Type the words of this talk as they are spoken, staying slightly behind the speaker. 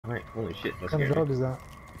Alright, holy shit, that's What kind of scary. dog is that?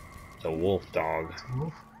 It's a wolf dog. It's a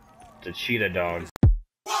wolf? It's a cheetah dog.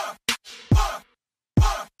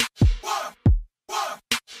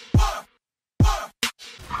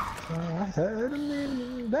 I had $1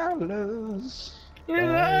 million. If I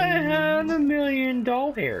had $1 million,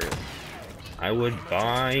 I would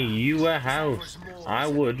buy you a house. I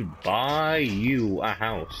would buy you a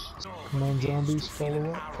house. Come on, zombies,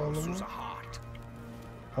 follow up, follow up.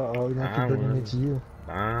 Uh-oh, you're not bringing me to you.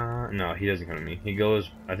 No, he doesn't come to me. He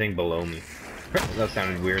goes, I think, below me. That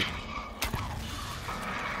sounded weird.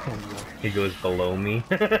 He goes below me.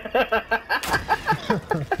 Wow.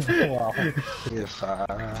 If I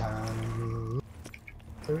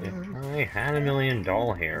had $1 million,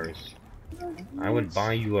 I would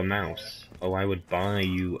buy you a mouse. Oh, I would buy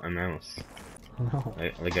you a mouse. No.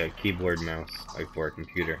 Like a keyboard mouse, like for a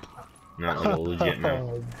computer. Not like a legit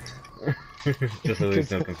mouse. Just so there's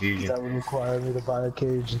no confusion. That would require me to buy a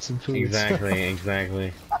cage and some food. Exactly,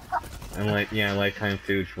 exactly. And like, yeah, lifetime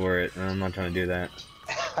food for it, and I'm not trying to do that.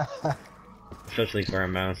 Especially for a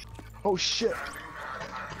mouse. Oh shit!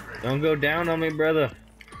 Don't go down on me, brother!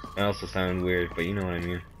 That also sounded weird, but you know what I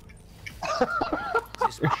mean.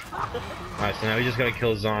 Alright, so now we just gotta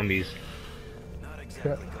kill zombies.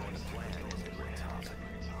 Yeah.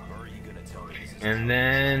 And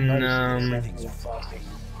then,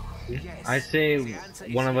 I say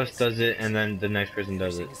one of us does it, and then the next person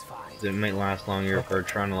does it. It might last longer if we're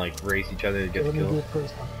trying to like race each other to get the kill.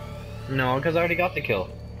 No, because I already got the kill.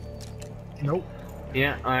 Nope.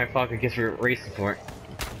 Yeah, alright, fuck, I guess we're racing for it.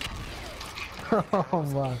 Oh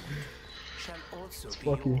man. It's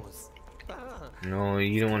lucky. No,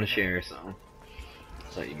 you don't want to share, so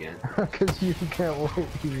that's what you get. Because you can't wait.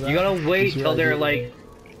 You gotta wait till they're like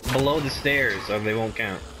below the stairs, so they won't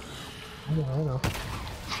count. I know.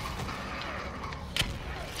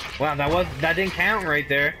 Wow, that didn't count right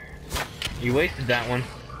there. You wasted that one.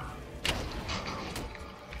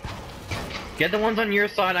 Get the ones on your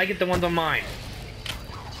side, I get the ones on mine.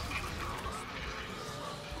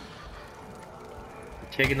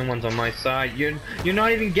 Taking the ones on my side. You're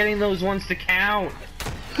not even getting those ones to count.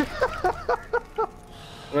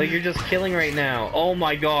 Like, you're just killing right now. Oh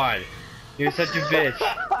my god. You're such a bitch.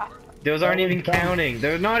 Those aren't even counting.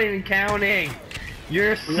 They're not even counting.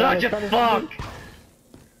 You're such a fuck.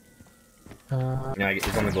 Yeah,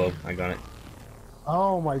 it's on the globe. I got it.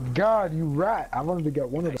 Oh my god, you rat! I wanted to get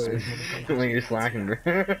one of those. When you're slacking, bro.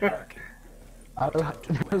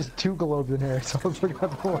 There's 2 globes in here, so I was looking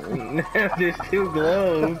at the one. There's 2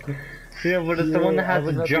 globes. Yeah, but it's the one that has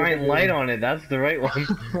a giant light on it. That's the right one.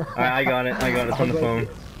 I got it. I got it. It's on the phone.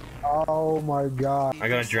 Oh my god. I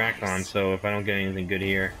got a Dracon, so if I don't get anything good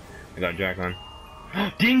here, I got a Dracon.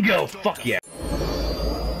 Dingo! Fuck yeah!